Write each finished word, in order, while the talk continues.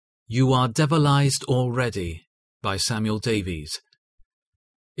You are devilized already, by Samuel Davies.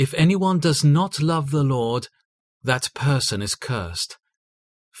 If anyone does not love the Lord, that person is cursed.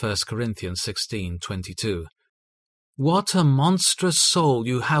 1 Corinthians 16:22. What a monstrous soul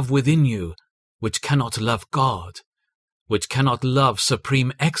you have within you, which cannot love God, which cannot love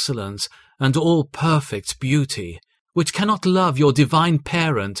supreme excellence and all perfect beauty, which cannot love your divine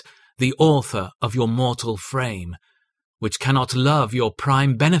parent, the author of your mortal frame, which cannot love your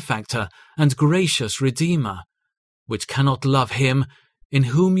prime benefactor and gracious Redeemer, which cannot love him in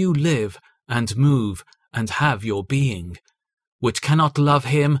whom you live and move and have your being, which cannot love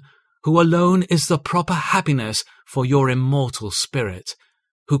him who alone is the proper happiness for your immortal spirit,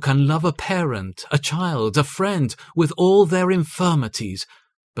 who can love a parent, a child, a friend with all their infirmities,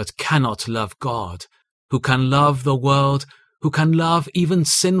 but cannot love God, who can love the world, who can love even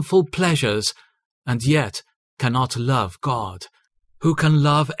sinful pleasures, and yet cannot love God, who can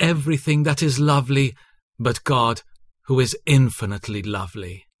love everything that is lovely, but God, who is infinitely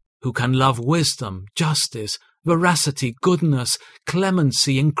lovely, who can love wisdom, justice, veracity, goodness,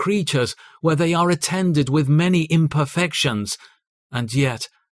 clemency in creatures where they are attended with many imperfections, and yet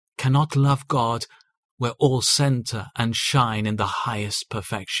cannot love God where all center and shine in the highest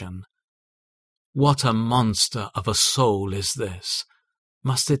perfection. What a monster of a soul is this!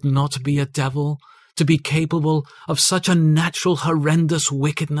 Must it not be a devil to be capable of such a natural horrendous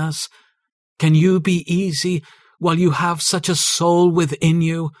wickedness? Can you be easy while you have such a soul within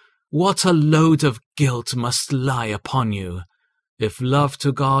you? What a load of guilt must lie upon you! If love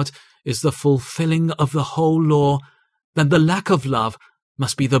to God is the fulfilling of the whole law, then the lack of love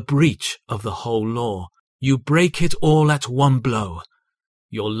must be the breach of the whole law. You break it all at one blow.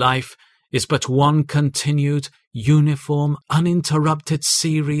 Your life is but one continued, uniform, uninterrupted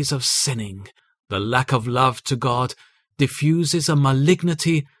series of sinning. The lack of love to God diffuses a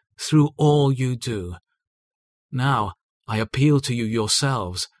malignity through all you do. Now, I appeal to you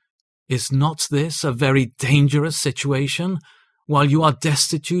yourselves. Is not this a very dangerous situation? While you are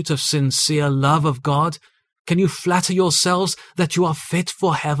destitute of sincere love of God, can you flatter yourselves that you are fit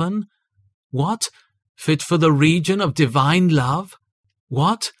for heaven? What? Fit for the region of divine love?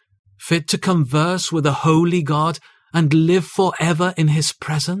 What? Fit to converse with a holy God and live forever in his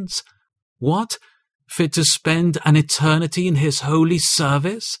presence? What? Fit to spend an eternity in his holy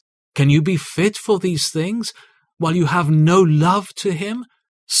service? Can you be fit for these things while you have no love to him?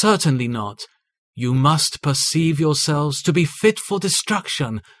 Certainly not. You must perceive yourselves to be fit for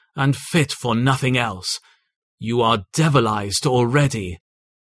destruction and fit for nothing else. You are devilized already.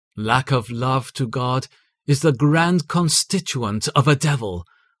 Lack of love to God is the grand constituent of a devil,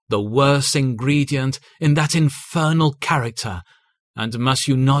 the worst ingredient in that infernal character, and must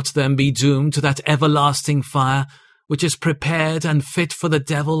you not then be doomed to that everlasting fire which is prepared and fit for the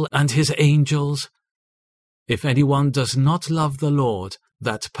devil and his angels? If anyone does not love the Lord,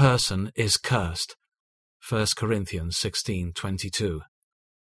 that person is cursed. 1 Corinthians 16:22.